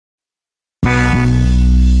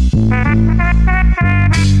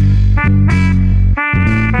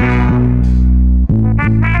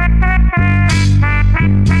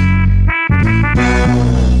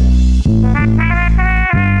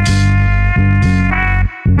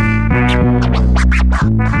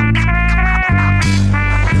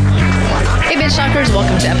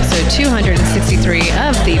263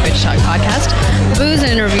 of the Bitch Talk podcast. Booze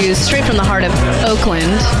and interviews straight from the heart of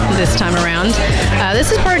Oakland this time around. This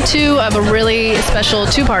is part 2 of a really special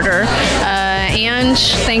two-parter.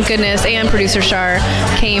 Ange, thank goodness, and producer Shar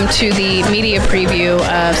came to the media preview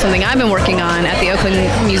of something I've been working on at the Oakland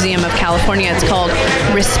Museum of California. It's called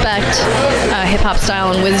Respect, Hip Hop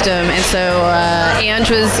Style and Wisdom. And so Ange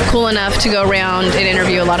was cool enough to go around and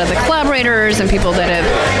interview a lot of the collaborators and people that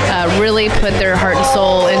have really put their heart and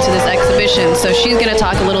soul into this exhibition. So she's going to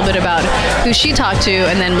talk a little bit about who she talked to,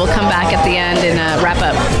 and then we'll come back at the end and wrap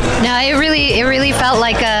up. No, it really felt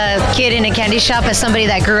like a kid in a candy shop as somebody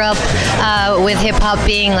that grew up with hip-hop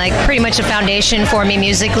being like pretty much a foundation for me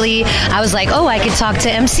musically. I was like, oh, I could talk to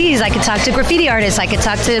MCs, I could talk to graffiti artists, I could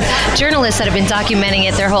talk to journalists that have been documenting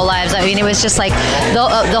it their whole lives. I mean, it was just like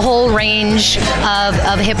the whole range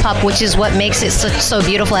of hip-hop, which is what makes it so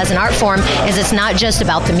beautiful as an art form, is it's not just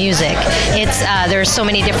about the music. It's there's so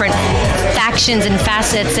many different factions and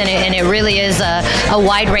facets, and it really is a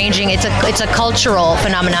wide-ranging, it's a cultural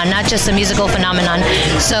phenomenon, not just a musical phenomenon.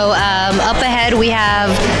 So up ahead we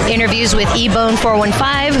have interviews with Ebone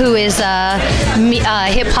 415, who is a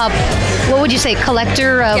hip-hop, what would you say,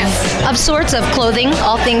 collector of sorts, of clothing,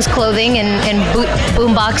 all things clothing and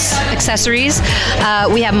boombox accessories.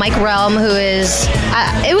 We have Mike Realm, who is,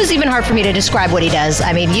 it was even hard for me to describe what he does.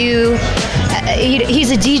 I mean,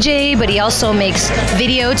 he's a DJ, but he also makes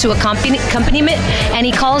video to accompaniment, and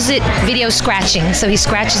he calls it video scratching. So he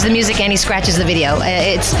scratches the music and he scratches the video.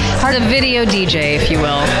 It's part of video DJ, if you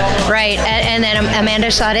will. Right. And then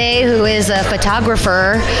Amanda Sade, who is a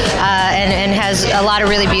photographer and has a lot of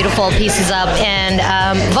really beautiful pieces up, and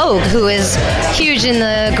Vogue, who is huge in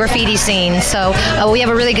the graffiti scene. So we have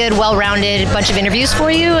a really good, well-rounded bunch of interviews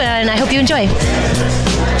for you, and I hope you enjoy.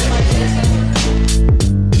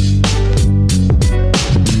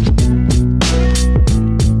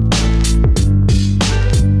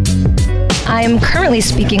 I am currently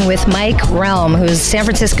speaking with Mike Realm, who's San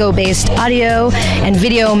Francisco-based audio and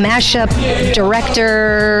video mashup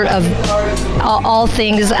director of all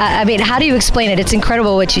things. I mean, how do you explain it? It's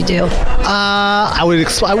incredible what you do. I would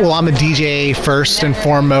explain. Well, I'm a DJ first and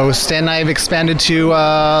foremost, and I've expanded to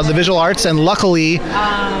the visual arts. And luckily,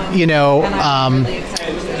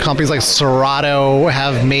 companies like Serato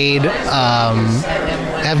have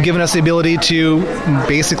given us the ability to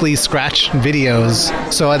basically scratch videos.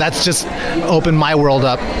 So that's just opened my world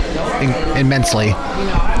up immensely.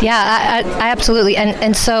 Yeah, I absolutely.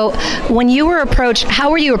 And so when you were approached, how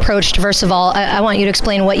were you approached, first of all? I want you to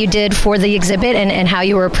explain what you did for the exhibit and how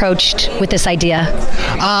you were approached with this idea.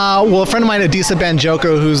 Well, a friend of mine, Adisa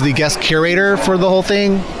Banjoko, who's the guest curator for the whole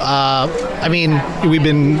thing, I mean, we've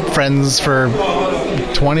been friends for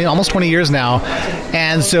almost 20 years now,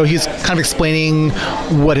 and so he's kind of explaining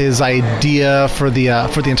what his idea for the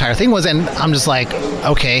entire thing was, and I'm just like,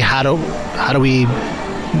 okay, how do we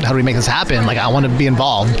make this happen? Like, I want to be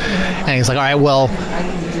involved. And he's like, all right, well,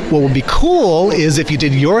 what would be cool is if you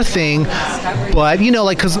did your thing, but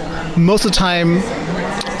because most of the time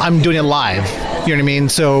I'm doing it live. You know what I mean?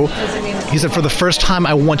 So he said, for the first time,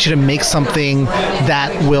 I want you to make something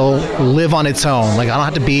that will live on its own. Like, I don't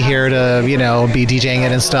have to be here to, be DJing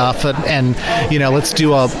it and stuff. And let's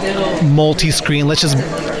do a multi-screen. Let's just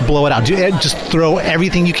blow it out. Just throw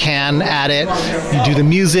everything you can at it. You do the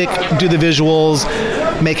music, do the visuals,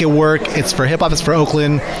 make it work. It's for hip-hop, it's for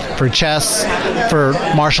Oakland, for chess, for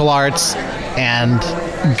martial arts, and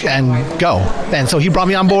go. And so he brought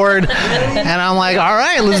me on board, and I'm like, all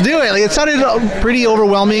right, let's do it. Like, it sounded pretty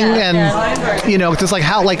overwhelming, and it's just like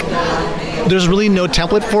how, like, there's really no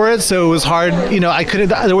template for it, so it was hard.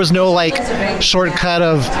 There was no shortcut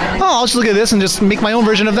of, I'll just look at this and just make my own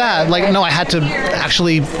version of that. Like, no, I had to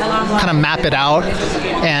actually kind of map it out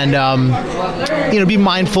and be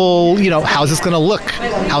mindful. How's this going to look?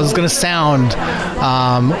 How's this going to sound?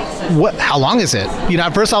 How long is it?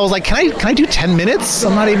 At first I was like, can I do 10 minutes?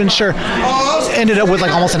 I'm not even sure. Ended up with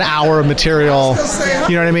almost an hour of material.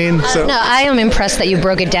 You know what I mean? So no, I am impressed that you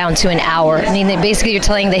broke it down to an hour. I mean, basically you're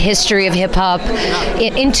telling the history of hip hop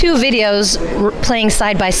in 2 videos playing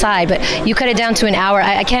side by side, but you cut it down to an hour.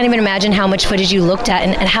 I can't even imagine how much footage you looked at,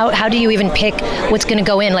 and how do you even pick what's going to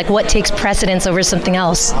go in? Like, what takes precedence over something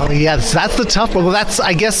else? Oh, yeah, that's the tough one. Well, that's,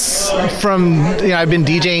 I guess, from, I've been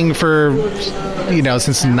DJing for,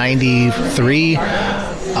 since 93.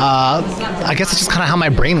 I guess it's just kind of how my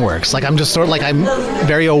brain works. Like, I'm just sort of like, I'm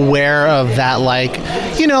very aware of that, like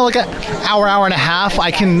an hour and a half,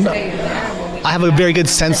 I have a very good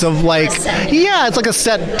sense of it's like a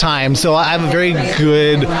set time. So I have a very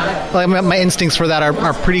good, my instincts for that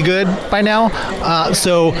are pretty good by now.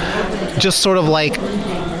 So just sort of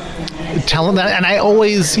telling that, and I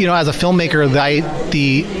always, as a filmmaker,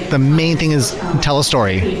 the main thing is tell a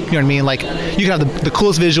story. You know what I mean? Like, you can have the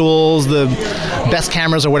coolest visuals, the best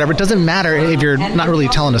cameras, or whatever. It doesn't matter if you're not really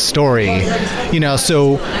telling a story.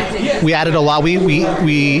 So we added a lot. We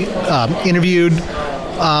interviewed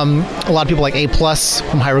a lot of people like A+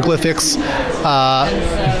 from Hieroglyphics,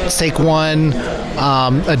 Saquon,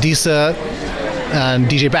 Adisa, and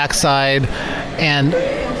DJ Backside, and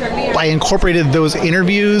I incorporated those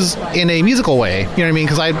interviews in a musical way. You know what I mean?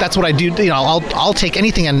 Because that's what I do. I'll take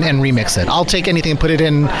anything and remix it. I'll take anything and put it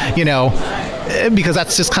in. Because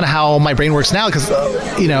that's just kind of how my brain works now. Because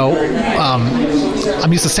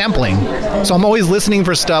I'm used to sampling, so I'm always listening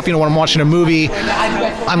for stuff. When I'm watching a movie,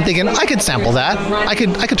 I'm thinking I could sample that. I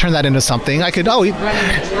could turn that into something. I could.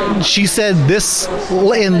 She said this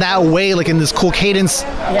in that way, like in this cool cadence.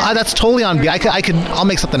 That's totally on beat. I'll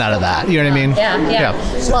make something out of that. You know what I mean? Yeah.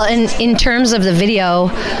 Well, in terms of the video,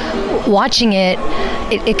 watching it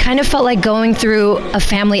kind of felt like going through a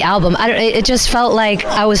family album. It just felt like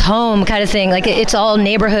I was home, kind of thing. Like it's all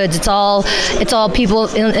neighborhoods, it's all people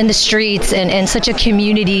in the streets, and such a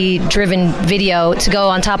community-driven video to go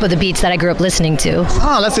on top of the beats that I grew up listening to.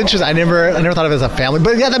 Oh, that's interesting. I never thought of it as a family,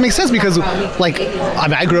 but yeah, that makes sense because,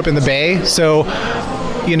 I grew up in the Bay, so.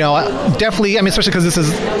 Definitely, especially because this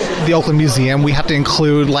is the Oakland Museum, we have to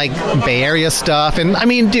include, Bay Area stuff. And,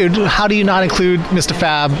 dude, how do you not include Mr.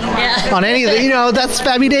 Fab on any of it? That's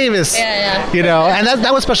Fabby Davis. Yeah. And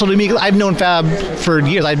that was special to me. I've known Fab for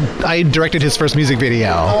years. I directed his first music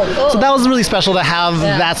video. Oh, cool. So that was really special to have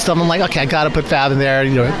that stuff. I'm like, okay, I got to put Fab in there.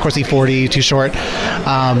 Of course, E40, Too Short.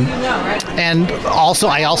 And also,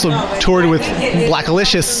 I also toured with Black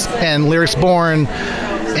Alicious and Lyrics Born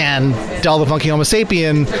and Del the Funky Homo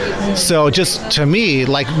Sapien. So just to me,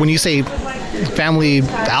 when you say family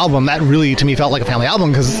album, that really to me felt like a family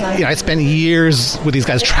album because I spent years with these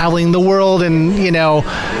guys traveling the world, and I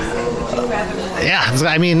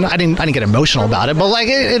didn't get emotional about it, but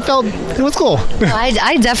it was cool.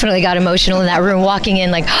 I definitely got emotional in that room, walking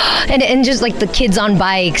in and just the kids on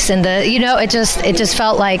bikes and it just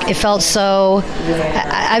felt so.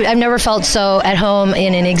 I've never felt so at home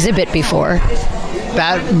in an exhibit before.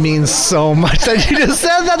 That means so much that you just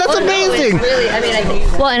said that. That's amazing. No, really,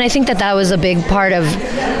 I think that was a big part of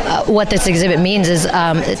what this exhibit means is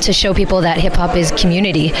to show people that hip hop is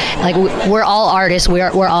community. We're all artists,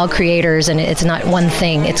 we're all creators, and it's not one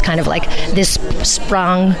thing. It's kind of this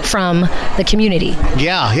sprung from the community.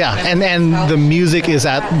 Yeah, and the music is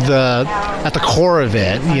at the core of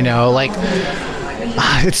it.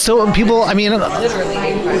 It's so people.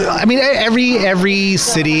 Every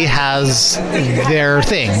city has their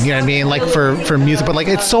thing. You know what I mean? For music, but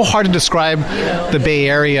it's so hard to describe the Bay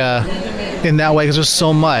Area in that way because there's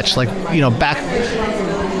so much. Back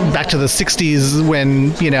to the '60s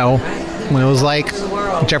when it was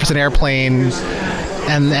Jefferson Airplane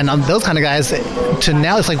and those kind of guys. To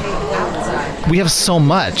now, it's we have so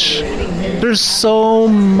much. There's so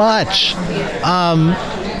much.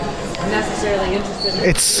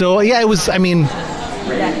 It's so it was.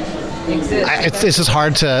 It's just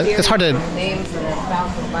hard to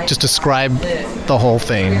just describe the whole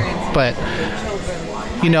thing. But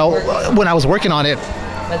when I was working on it,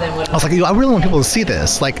 I was like, I really want people to see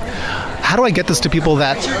this. How do I get this to people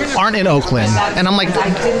that aren't in Oakland? And I'm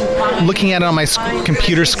looking at it on my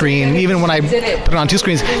computer screen. Even when I put it on two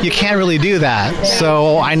screens, you can't really do that.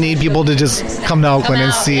 So I need people to just come to Oakland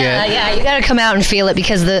and see it. Yeah, you got to come out and feel it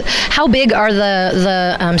because how big are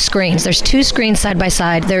the screens? There's two screens side by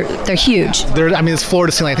side. They're huge. It's floor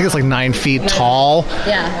to ceiling. I think it's 9 feet tall.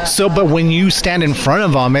 Yeah. So, but when you stand in front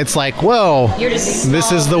of them, it's whoa,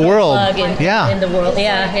 this is the world. In the world.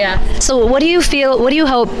 Yeah. So what do you feel? What do you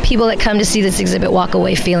hope people that come to see this exhibit walk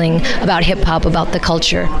away feeling about hip hop, about the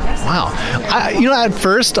culture? Wow. At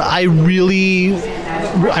first, I really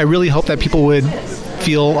hope that people would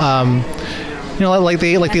feel, like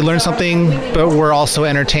they learned something, but were also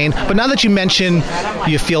entertained. But now that you mention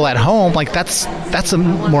you feel at home, that's a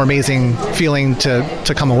more amazing feeling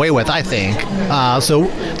to come away with, I think. So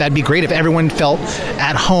that'd be great if everyone felt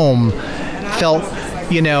at home, felt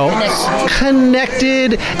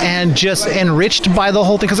connected and just enriched by the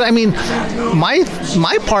whole thing. Because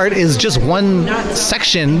my part is just one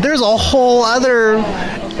section. There's a whole other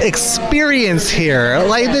experience here.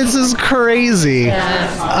 This is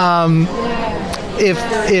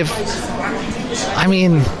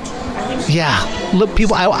look,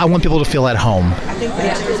 people. I want people to feel at home.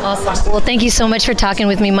 Awesome. Well, thank you so much for talking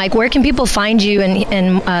with me, Mike. Where can people find you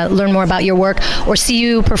and learn more about your work or see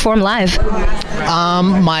you perform live?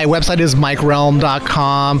 My website is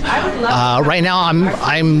MikeRealm.com. Right now,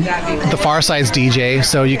 I'm the Far Side's DJ,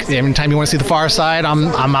 so anytime you want to see the Far Side,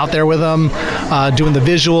 I'm out there with them, doing the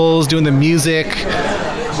visuals, doing the music.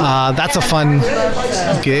 That's a fun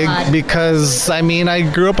gig because I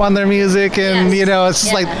grew up on their music, and it's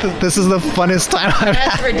just like this is the funnest time I've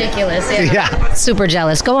had. That's ridiculous. Yeah. Super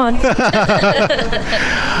jealous. Go on. And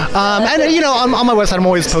on my website, I'm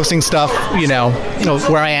always posting stuff.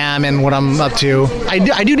 Where I am and what I'm up to.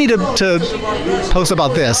 I do need to post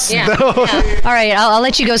about this. Yeah. All right, I'll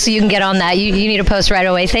let you go so you can get on that. You need to post right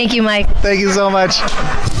away. Thank you, Mike. Thank you so much.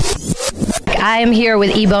 I am here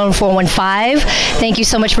with Ebone 415. Thank you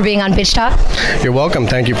so much for being on Bitch Talk. You're welcome.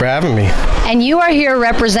 Thank you for having me. And you are here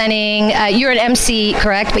representing, you're an MC,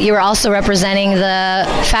 correct? But you are also representing the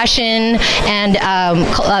fashion and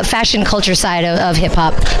fashion culture side of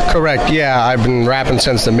hip-hop. Correct, yeah. I've been rapping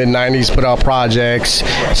since the mid-'90s, put out projects,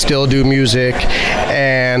 still do music,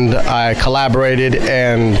 and I collaborated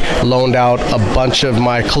and loaned out a bunch of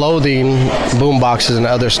my clothing, boomboxes, and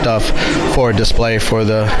other stuff for a display for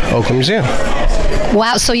the Oakland Museum.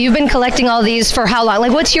 Wow, so you've been collecting all these for how long?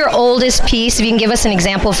 Like, what's your oldest piece? If you can give us an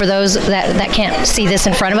example for those that can't see this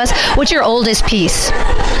in front of us. What's your oldest piece?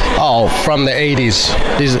 Oh, from the 80s.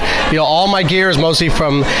 These, all my gear is mostly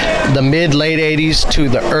from the mid-late 80s to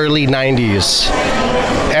the early 90s.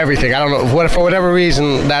 Everything. I don't know, for whatever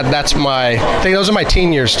reason, that's my thing. Those are my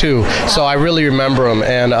teen years, too, so I really remember them.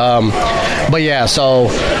 And, but yeah, so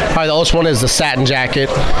probably the oldest one is the satin jacket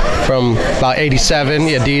from about 87,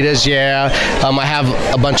 Adidas, yeah. I have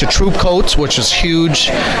a bunch of troop coats, which was huge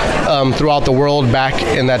throughout the world back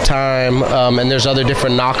in that time, and there's other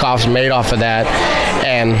different knockoffs made off of that,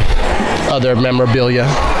 and other memorabilia.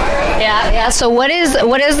 Yeah. So what is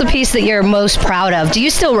the piece that you're most proud of? Do you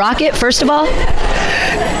still rock it, first of all?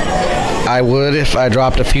 I would if I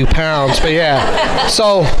dropped a few pounds, but yeah.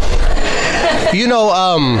 So,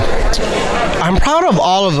 I'm proud of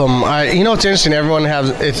all of them. It's interesting. Everyone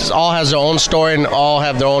all has their own story and all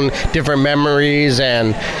have their own different memories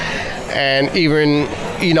and even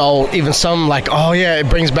some like, oh yeah, it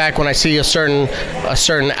brings back when I see a certain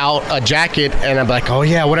jacket, and I'm like, oh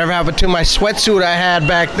yeah, whatever happened to my sweatsuit I had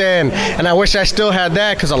back then, and I wish I still had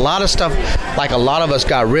that, because a lot of stuff, like a lot of us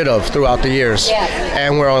got rid of throughout the years,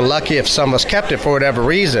 and we're unlucky if some of us kept it for whatever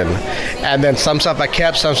reason, and then some stuff I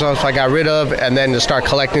kept, some stuff I got rid of, and then to start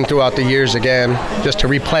collecting throughout the years again, just to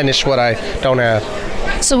replenish what I don't have.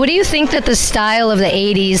 So what do you think that the style of the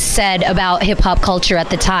 80s said about hip-hop culture at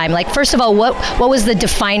the time? Like, first of all, what was the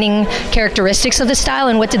defining characteristics of the style,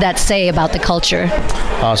 and what did that say about the culture?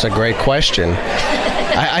 Oh, that's a great question.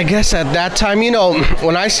 I guess at that time,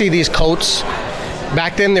 when I see these coats,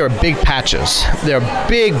 back then they were big patches. They're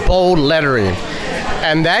big, bold lettering.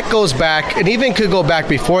 And that goes back, and even could go back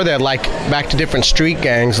before that, like back to different street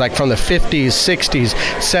gangs, like from the 50s, 60s,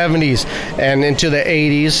 70s, and into the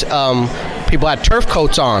 80s. People had turf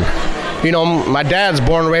coats on. My dad's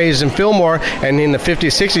born and raised in Fillmore, and in the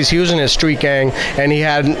 50s, 60s, he was in his street gang, and he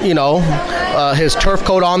had, his turf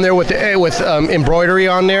coat on there with embroidery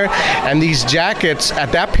on there, and these jackets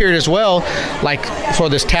at that period as well, like for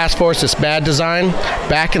this task force, this bad design,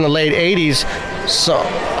 back in the late 80s. So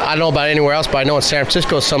I don't know about anywhere else, but I know in San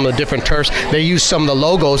Francisco, some of the different turfs, they used some of the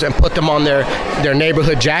logos and put them on their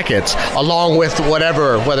neighborhood jackets, along with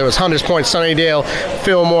whether it was Hunters Point, Sunnydale,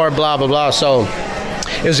 Fillmore, blah, blah, blah. So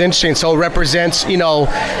it was interesting. So it represents,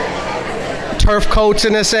 turf coats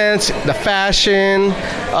in a sense, the fashion,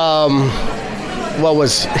 what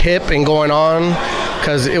was hip and going on,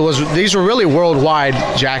 because these were really worldwide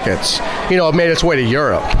jackets. It made its way to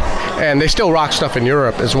Europe. And they still rock stuff in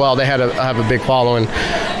Europe as well. They have a big following.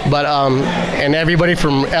 But and everybody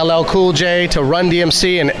from LL Cool J to Run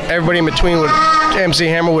DMC and everybody in between MC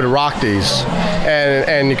Hammer would rock these.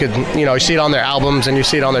 And you could, you see it on their albums, and you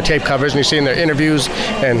see it on their tape covers, and you see it in their interviews,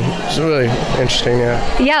 and it's really interesting,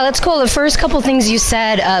 yeah. Yeah, that's cool. The first couple things you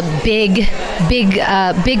said, big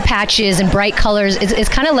patches and bright colors, it's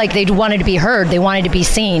kind of like they wanted to be heard, they wanted to be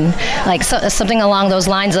seen, like something along those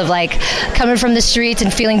lines of like coming from the streets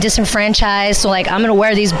and feeling disenfranchised, so like I'm going to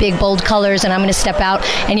wear these big bold colors and I'm going to step out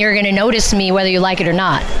and you're going to notice me whether you like it or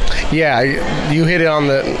not. Yeah, you hit it on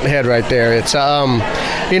the head right there. It's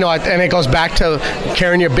And it goes back to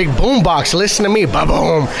carrying your big boom box. Listen to me,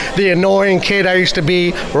 ba-boom. The annoying kid I used to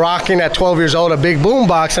be, rocking at 12 years old a big boom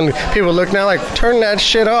box, and people look now like, turn that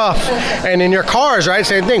shit off. And in your cars, right,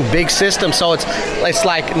 same thing, big system. So it's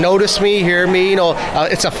like, notice me, hear me.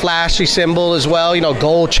 It's a flashy symbol as well.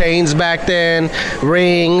 Gold chains back then,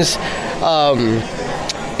 rings.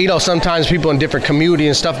 Sometimes people in different communities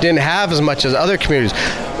and stuff didn't have as much as other communities.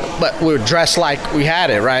 But we were dressed like we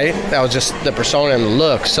had it, right? That was just the persona and the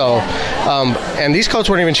look. So, and these coats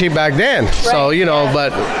weren't even cheap back then. Right. So,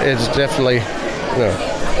 but it's definitely,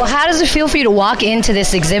 Well, how does it feel for you to walk into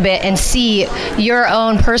this exhibit and see your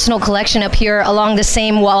own personal collection up here along the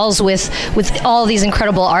same walls with all these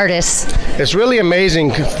incredible artists? It's really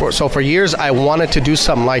amazing. So for years, I wanted to do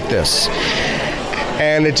something like this.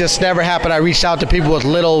 And it just never happened. I reached out to people with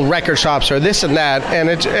little record shops or this and that,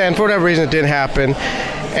 and for whatever reason, it didn't happen.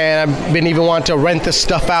 And I've been even wanting to rent this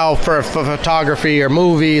stuff out for photography or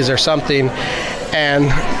movies or something. And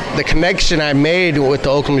the connection I made with the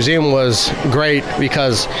Oakland Museum was great,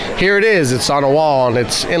 because here it is. It's on a wall, and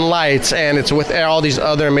it's in lights, and it's with all these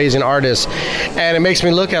other amazing artists. And it makes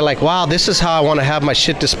me look at like, wow, this is how I want to have my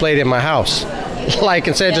shit displayed in my house. Like,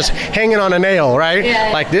 instead of just hanging on a nail, right?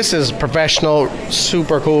 Yeah. Like, this is professional,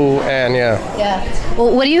 super cool, and Yeah.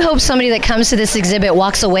 Well, what do you hope somebody that comes to this exhibit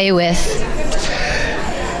walks away with?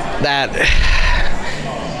 That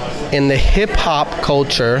in the hip-hop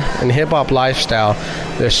culture and hip-hop lifestyle,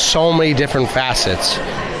 there's so many different facets.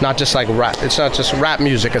 Not just like rap. It's not just rap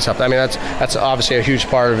music and stuff. I mean, that's obviously a huge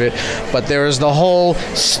part of it. But there's the whole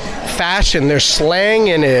fashion. There's slang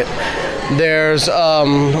in it. There's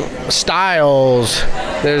styles.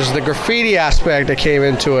 There's the graffiti aspect that came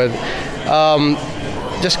into it.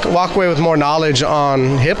 Just walk away with more knowledge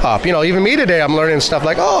on hip-hop. Even me today, I'm learning stuff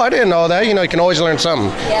like, oh, I didn't know that. You can always learn something.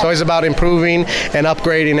 Yeah. It's always about improving and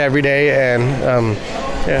upgrading every day. And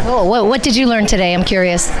Oh, what did you learn today? I'm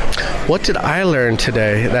curious. What did I learn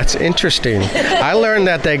today? That's interesting. I learned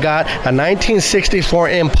that they got a 1964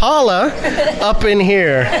 Impala up in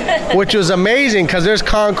here, which was amazing because there's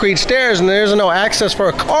concrete stairs and there's no access for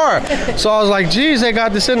a car. So I was like, geez, they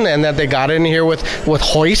got this in there. And that they got in here with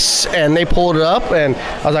hoists and they pulled it up. And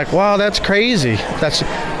I was like, wow, that's crazy.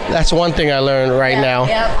 That's one thing I learned now.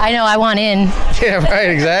 Yeah, I know. I want in. Yeah, right.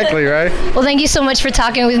 Exactly, right. Well, thank you so much for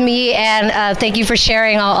talking with me, and thank you for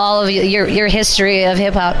sharing all of your history of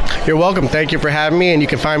hip-hop. You're welcome. Thank you for having me, and you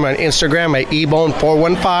can find me on Instagram at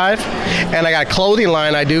ebone415, and I got a clothing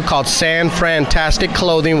line I do called San Frantastic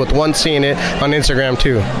Clothing with one C in it on Instagram,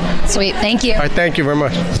 too. Sweet. Thank you. All right, thank you very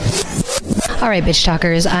much. All right, Bitch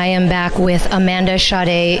Talkers, I am back with Amanda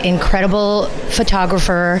Sade, incredible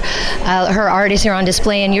photographer. Her art is here on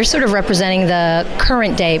display, and you're sort of representing the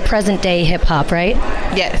current day, present day hip hop, right?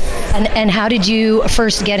 Yes. And how did you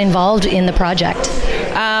first get involved in the project?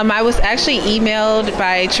 I was actually emailed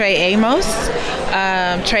by Trey Amos.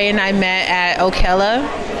 Trey and I met at Okella.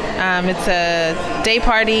 It's a day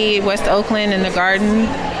party, West Oakland in the Garden.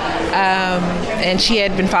 And she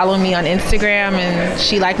had been following me on Instagram, and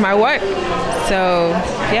she liked my work. So,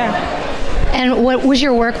 yeah. And what was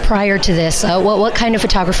your work prior to this? What kind of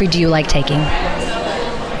photography do you like taking?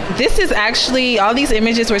 This is actually, all these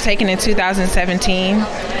images were taken in 2017.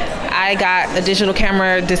 I got a digital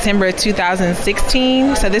camera December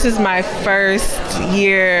 2016, so this is my first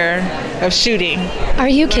year of shooting. Are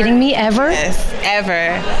you kidding me? Ever? Yes,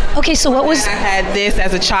 ever. Okay, so what was... I had this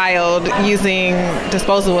as a child using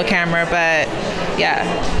disposable camera, but yeah.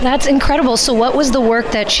 That's incredible. So what was the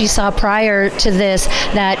work that she saw prior to this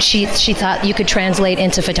that she thought you could translate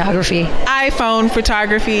into photography? iPhone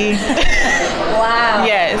photography. Wow.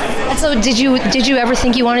 Yes. And so did you ever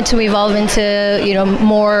think you wanted to evolve into,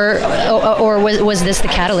 more, or was this the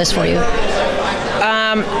catalyst for you?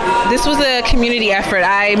 This was a community effort.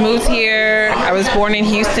 I moved here. I was born in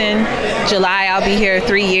Houston. July, I'll be here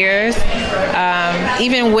 3 years.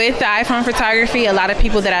 Even with the iPhone photography, a lot of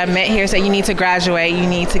people that I met here say you need to graduate. You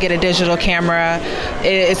need to get a digital camera.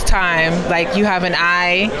 It's time. Like, you have an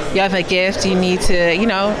eye. You have a gift. You need to,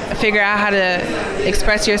 figure out how to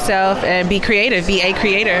express yourself and be creative. Be a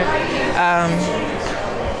creator.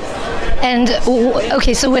 And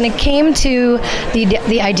okay, so when it came to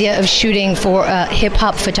the idea of shooting for hip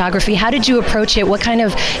hop photography, how did you approach it? What kind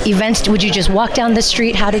of events would you just walk down the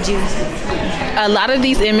street? How did you? A lot of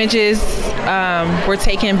these images were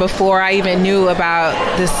taken before I even knew about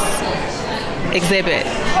this exhibit.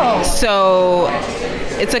 Oh. So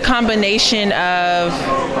it's a combination of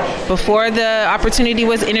before the opportunity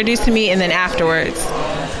was introduced to me and then afterwards.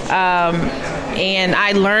 And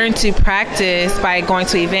I learned to practice by going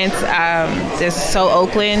to events. There's So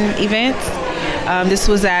Oakland events. This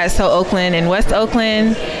was at So Oakland in West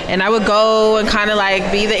Oakland, and I would go and kind of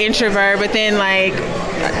like be the introvert, but then like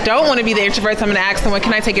I don't want to be the introvert, so I'm going to ask someone,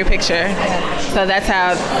 can I take your picture? So that's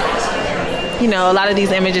how, you know, a lot of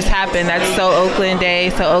these images happen. That's So Oakland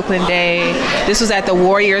Day. This was at the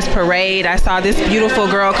Warriors Parade. I saw this beautiful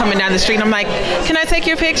girl coming down the street, and I'm like, can I take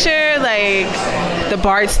your picture? Like the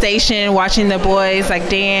BART station, watching the boys like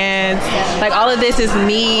dance. Like all of this is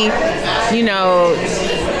me, you know,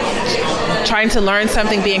 trying to learn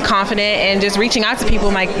something, being confident, and just reaching out to people.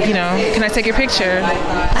 I'm like, you know, can I take your picture?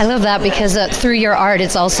 I love that because through your art,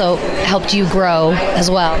 it's also helped you grow as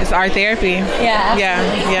well. It's art therapy.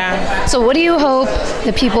 Yeah. So what do you hope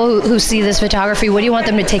the people who see this photography, what do you want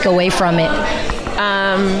them to take away from it?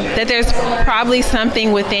 That there's probably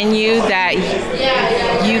something within you that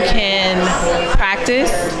you can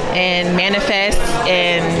practice and manifest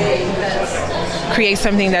and create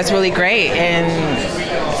something that's really great. And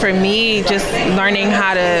for me, just learning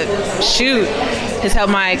how to shoot has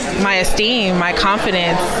helped my esteem, my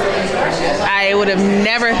confidence. I would have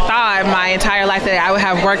never thought my entire life that I would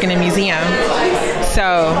have work in a museum.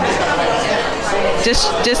 So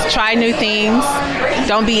just try new things.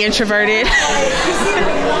 Don't be introverted.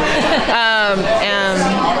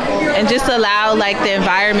 And just allow like the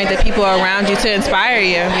environment, the people around you to inspire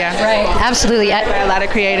you. Yeah. Right. Absolutely. A lot of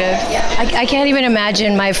creative. I can't even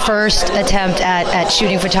imagine my first attempt at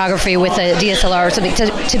shooting photography with a DSLR or something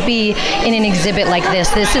to be in an exhibit like this.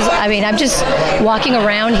 This is, I mean, I'm just walking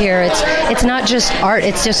around here. It's not just art.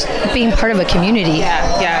 It's just being part of a community.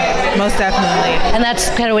 Yeah, most definitely. And that's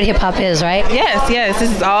kind of what hip hop is, right? Yes. This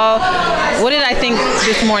is all. What did I think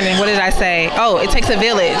this morning? What did I say? Oh, it takes a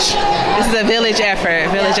village. This is a village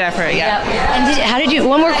effort. Yeah. And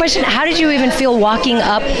one more question. How did you even feel walking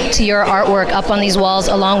up to your artwork up on these walls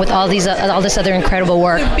along with all this other incredible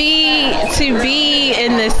work? To be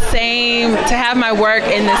in the same, to have my work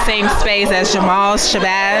in the same space as Jamal,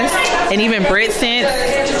 Shabazz, and even Brit Sense,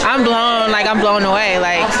 I'm blown away.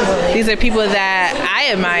 Like, these are people that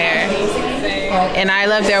I admire. And I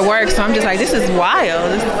love their work, so I'm just like, this is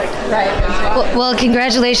wild. Well,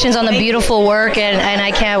 congratulations on the beautiful work, and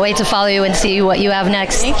I can't wait to follow you and see what you have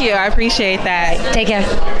next. Thank you. I appreciate that. Take care.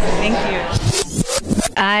 Thank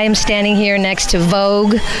you. I'm standing here next to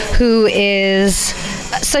Vogue, who is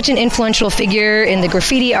such an influential figure in the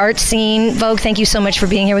graffiti art scene. Vogue, thank you so much for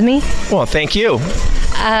being here with me. Well, thank you.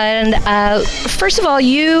 And first of all,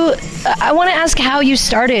 I want to ask how you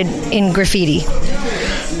started in graffiti.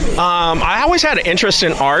 I always had an interest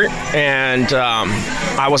in art, and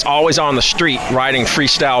I was always on the street riding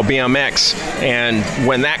freestyle BMX. And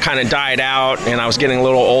when that kind of died out and I was getting a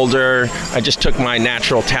little older, I just took my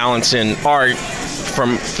natural talents in art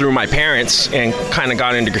through my parents and kind of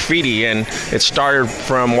got into graffiti. And it started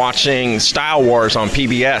from watching Style Wars on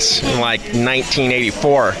PBS in like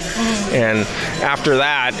 1984. And after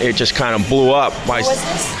that, it just kind of blew up.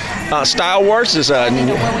 Style Wars is a...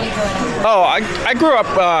 I grew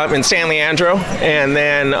up in San Leandro, and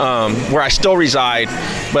then where I still reside,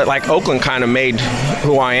 but like Oakland kind of made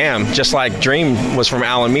who I am. Just like Dream was from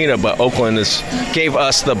Alameda, but Oakland gave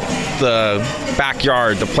us the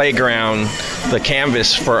backyard, the playground, the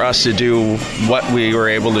canvas for us to do what we were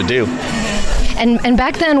able to do. And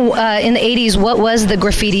back then, in the 80s, what was the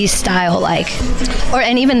graffiti style like?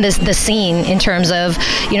 And even the scene in terms of,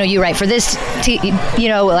 you write for this,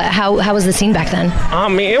 how was the scene back then? I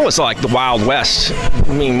mean, it was like the Wild West.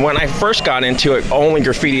 I mean, when I first got into it, only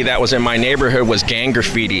graffiti that was in my neighborhood was gang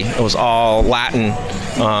graffiti. It was all Latin,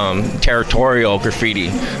 territorial graffiti.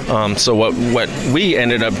 So what we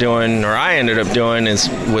ended up doing, or I ended up doing,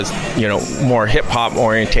 was more hip hop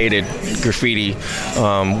orientated graffiti,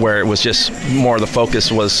 where it was just more the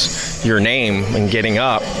focus was your name and getting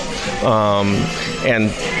up.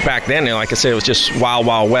 And back then, like I said, it was just Wild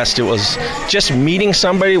Wild West. It was just meeting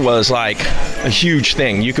somebody was like a huge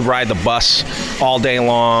thing. You could ride the bus all day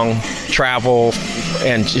long, travel,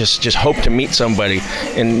 and just hope to meet somebody.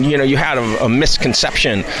 And you had a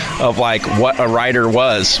misconception of like what a writer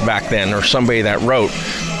was back then, or somebody that wrote,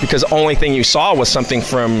 because the only thing you saw was something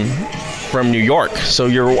from New York. So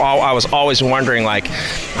I was always wondering, like,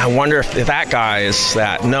 I wonder if that guy is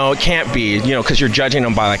that. No, it can't be, because you're judging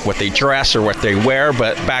them by like what they dress or what they wear.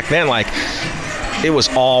 But back then, like, it was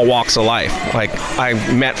all walks of life. Like, I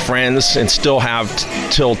met friends and still have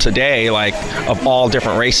till today, like, of all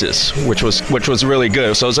different races, which was really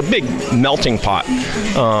good. So it was a big melting pot.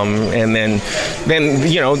 And then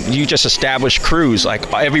you just establish crews.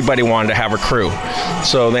 Like, everybody wanted to have a crew.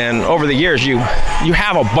 So then over the years, you you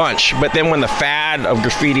have a bunch, but then when the fad of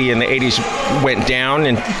graffiti in the 80s went down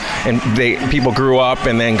and people grew up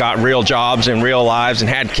and then got real jobs and real lives and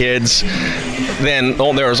had kids, then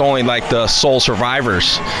there was only like the sole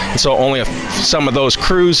survivors. And so only some of those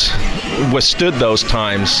crews withstood those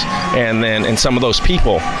times and some of those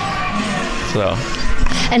people. So.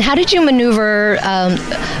 And how did you maneuver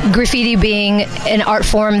graffiti being an art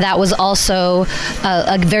form that was also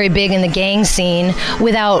very big in the gang scene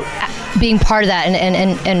without being part of that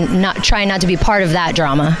and not trying not to be part of that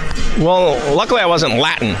drama? Well, luckily I wasn't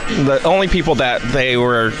Latin. The only people that they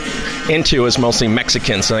were into is mostly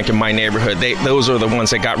Mexicans, I think, in my neighborhood. Those are the ones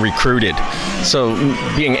that got recruited. So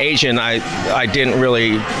being Asian, I didn't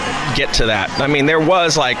really get to that. I mean, there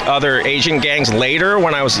was like other Asian gangs later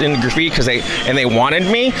when I was in graffiti because they wanted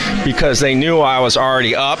me because they knew I was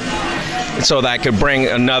already up, so that I could bring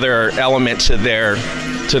another element to their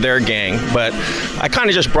gang. But I kind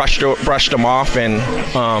of just brushed them off, and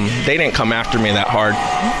they didn't come after me that hard.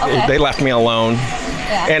 Okay. They left me alone.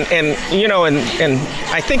 Yeah. And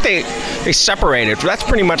I think they separated. That's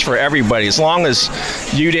pretty much for everybody. As long as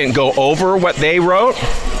you didn't go over what they wrote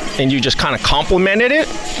and you just kind of complimented it,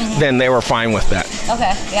 then they were fine with that.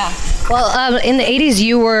 Okay, yeah. Well, in the 80s,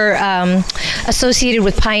 you were associated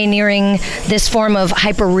with pioneering this form of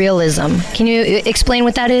hyperrealism. Can you explain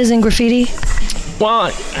what that is in graffiti?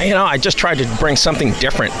 Well, I just tried to bring something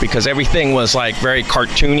different because everything was like very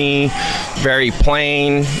cartoony, very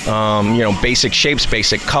plain, basic shapes,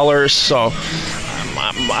 basic colors. So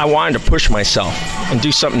I wanted to push myself and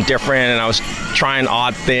do something different, and I was trying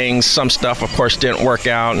odd things. Some stuff, of course, didn't work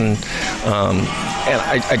out, and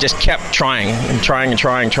I just kept trying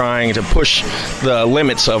to push the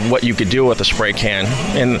limits of what you could do with a spray can.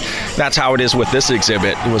 And that's how it is with this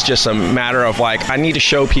exhibit. It was just a matter of like, I need to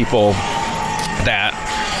show people that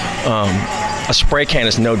a spray can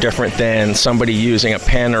is no different than somebody using a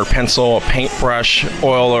pen or pencil, a paintbrush,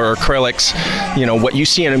 oil or acrylics. What you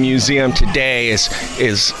see in a museum today is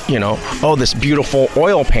this beautiful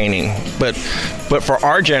oil painting. But for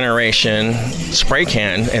our generation, spray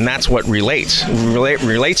can, and that's what relates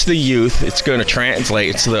to the youth. It's going to translate.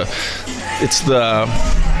 It's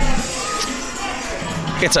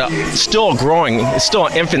still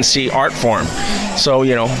an infancy art form. So,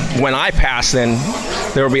 when I pass, then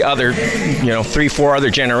there will be other, 3-4 other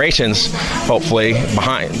generations, hopefully,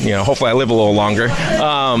 behind. Hopefully I live a little longer.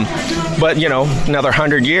 But, another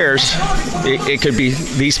 100 years, it could be,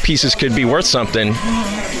 these pieces could be worth something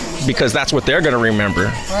because that's what they're going to remember.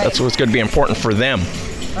 Right. That's what's going to be important for them.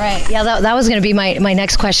 Right. Yeah, that was going to be my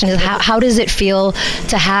next question is how does it feel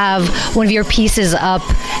to have one of your pieces up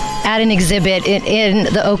at an exhibit in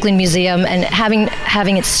the Oakland Museum and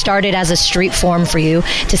having it started as a street form for you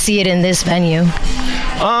to see it in this venue?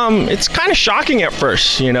 It's kind of shocking at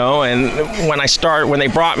first, and when they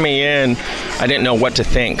brought me in, I didn't know what to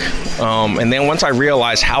think. And then once I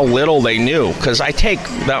realized how little they knew, because I take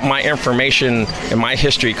my information and my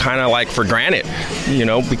history kind of like for granted,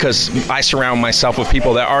 because I surround myself with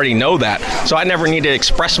people that already know that. So I never need to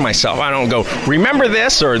express myself. I don't go, remember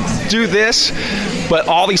this or do this. But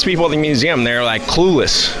all these people at the museum, they're like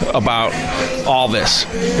clueless about all this.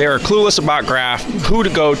 They're clueless about graph, who to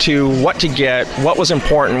go to, what to get, what was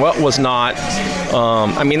important, what was not.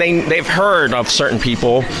 They've heard of certain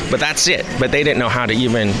people, but that's it. But they didn't know how to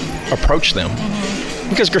even approach them.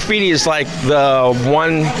 Because graffiti is like the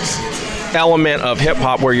one element of hip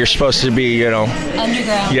hop where you're supposed to be,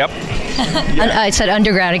 underground. Yep. Yeah. I said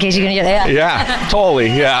underground in case you can get it. Yeah, totally.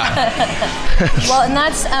 Yeah. Well, and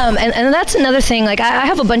that's and that's another thing. Like I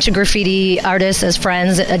have a bunch of graffiti artists as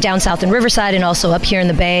friends down south in Riverside and also up here in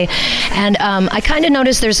the Bay, and I kind of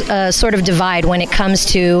noticed there's a sort of divide when it comes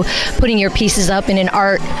to putting your pieces up in an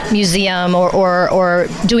art museum or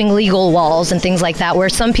doing legal walls and things like that. Where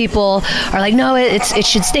some people are like, no, it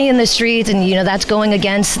should stay in the streets, and that's going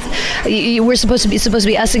against. We're supposed to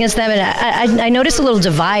be us against them, and I noticed a little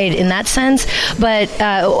divide in that sense. But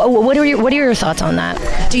what are your thoughts on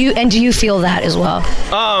that? Do you feel that as well?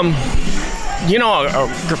 A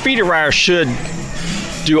graffiti writer should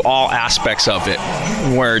do all aspects of it,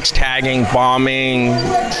 where it's tagging, bombing,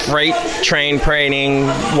 freight train painting.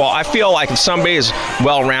 Well, I feel like if somebody is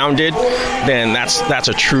well-rounded, then that's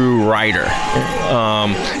a true writer,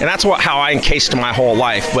 and that's how I encased my whole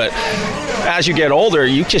life. But as you get older,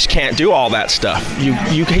 you just can't do all that stuff. You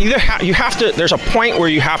have to. There's a point where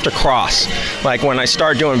you have to cross. Like when I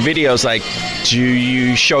started doing videos, like, do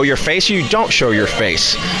you show your face? Or you don't show your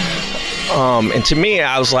face. And to me,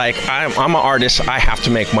 I was like, I'm an artist. I have to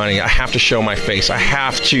make money. I have to show my face. I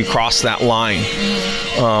have to cross that line.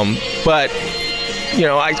 But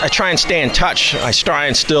I try and stay in touch. I try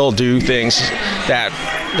and still do things that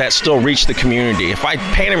still reach the community. If I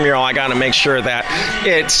paint a mural, I got to make sure that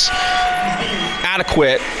it's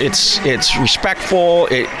adequate, it's respectful,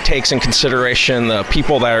 it takes in consideration the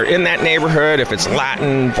people that are in that neighborhood, if it's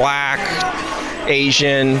Latin, Black,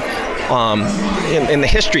 Asian, in the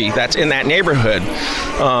history that's in that neighborhood.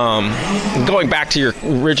 Going back to your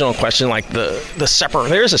original question, like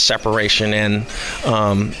there's a separation, and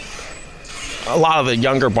a lot of the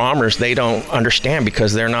younger bombers, they don't understand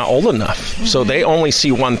because they're not old enough. Mm-hmm. So they only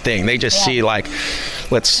see one thing. They just see like,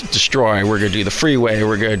 let's destroy. We're going to do the freeway.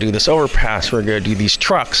 We're going to do this overpass. We're going to do these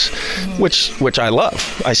trucks, which I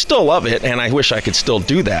love. I still love it, and I wish I could still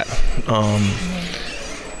do that.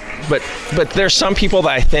 But there's some people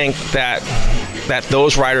that I think that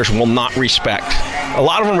those writers will not respect. A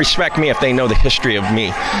lot of them respect me if they know the history of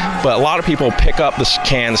me. But a lot of people pick up the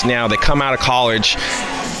cans now. They come out of college,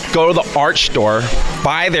 go to the art store,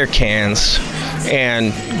 buy their cans,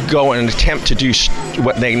 and go and attempt to do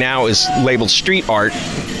what they now is labeled street art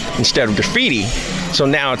instead of graffiti. So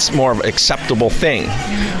now it's more of an acceptable thing.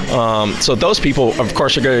 So those people, of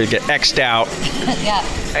course, are going to get X'd out. Yeah.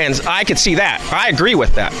 And I could see that. I agree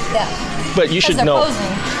with that. Yeah. But you should know. Posing.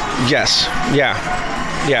 Yes.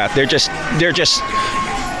 Yeah. They're just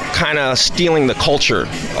kind of stealing the culture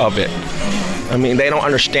of it. I mean, they don't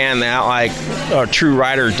understand that, like, a true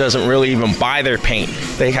writer doesn't really even buy their paint.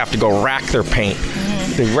 They have to go rack their paint.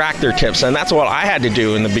 They rack their tips, and that's what I had to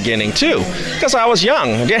do in the beginning, too, because I was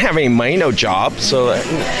young. I didn't have any money, no job,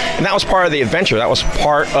 and that was part of the adventure. That was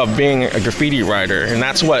part of being a graffiti writer, and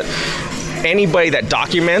that's what anybody that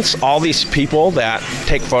documents, all these people that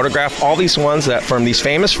take photographs, all these ones that from these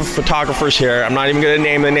famous photographers here, I'm not even going to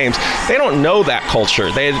name the names, they don't know that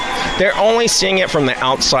culture. They're only seeing it from the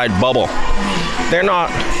outside bubble. They're not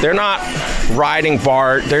riding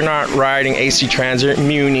BART, they're not riding AC Transit,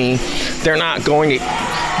 Muni, they're not going to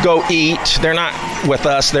go eat, they're not with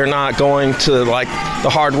us, they're not going to like the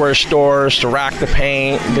hardware stores to rack the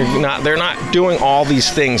paint, they're not doing all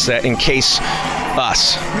these things that encase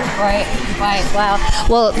us. Right. Wow.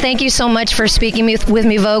 Well, thank you so much for speaking with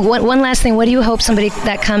me, Vogue. One last thing. What do you hope somebody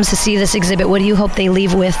that comes to see this exhibit, what do you hope they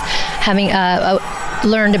leave with having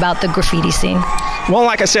learned about the graffiti scene? Well,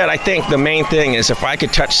 like I said, I think the main thing is if I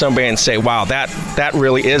could touch somebody and say, wow, that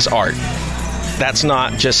really is art. That's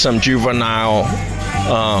not just some juvenile,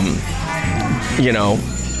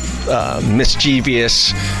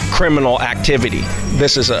 mischievous criminal activity.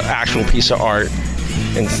 This is an actual piece of art.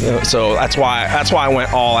 And so that's why I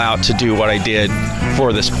went all out to do what I did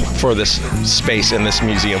for this space in this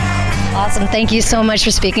museum. Awesome. Thank you so much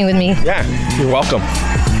for speaking with me. Yeah, you're welcome.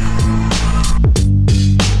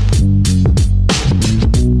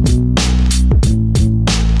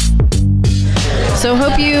 So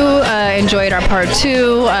hope you enjoyed our part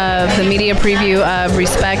 2 of the media preview of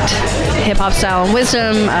Respect, Hip Hop Style and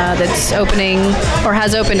Wisdom that's opening, or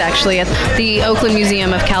has opened actually, at the Oakland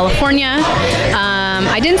Museum of California.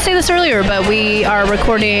 I didn't say this earlier, but we are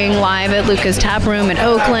recording live at Luca's Tap Room in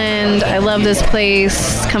Oakland. I love this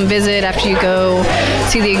place. Come visit after you go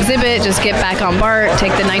see the exhibit. Just get back on BART,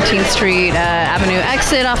 take the 19th Street Avenue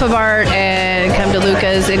exit off of BART, and come to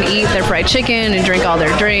Luca's and eat their fried chicken and drink all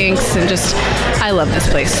their drinks. And just, I love this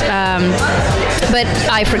place. But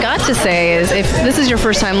I forgot to say is, if this is your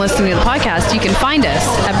first time listening to the podcast, you can find us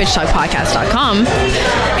at bitchtalkpodcast.com,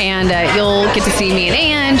 and you'll get to see me and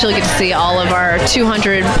Ange. You'll get to see all of our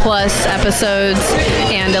 200 plus episodes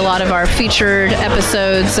and a lot of our featured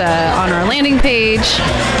episodes on our landing page.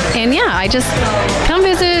 And yeah, I just come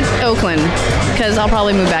visit Oakland because I'll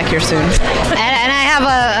probably move back here soon. And I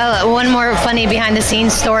have one more funny behind the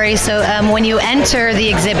scenes story. So when you enter the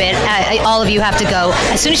exhibit, all of you have to go.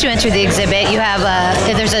 As soon as you enter the exhibit, you have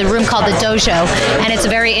there's a room called the Dojo, and it's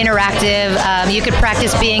very interactive. You could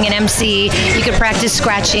practice being an MC. You could practice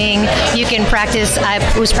scratching. You can practice. I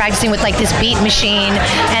was practicing with like this beat machine,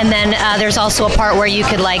 and then there's also a part where you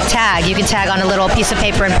could like tag. You can tag on a little piece of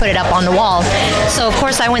paper and put it up on the wall. So of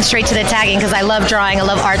course I went straight to the tagging because I love drawing, I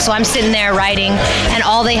love art. So I'm sitting there writing, and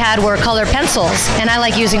all they had were colored pencils, and I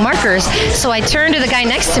like using markers. So I turned to the guy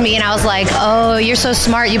next to me and I was like, "Oh, you're so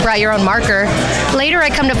smart. You brought your own marker." Later I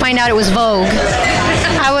come to find out it was Vogue.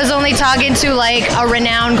 I was only talking to like a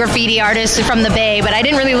renowned graffiti artist from the Bay, but I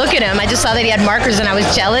didn't really look at him. I just saw that he had markers and I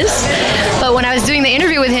was jealous. But when I was doing the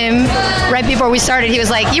interview with him, right before we started, he was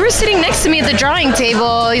like, "You were sitting next to me at the drawing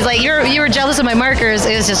table." He's like, you were jealous of my markers.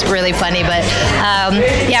 It was just really funny. But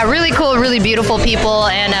yeah, really cool, really beautiful people,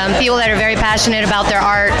 and people that are very passionate about their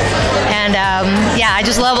art. And yeah, I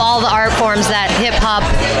just love all the art forms that hip hop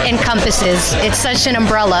encompasses. It's such an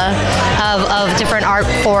umbrella of different art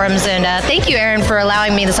forms. And thank you, Aaron, for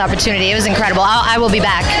allowing me this opportunity. It was incredible. I will be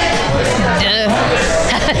back.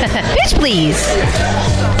 Bitch, please.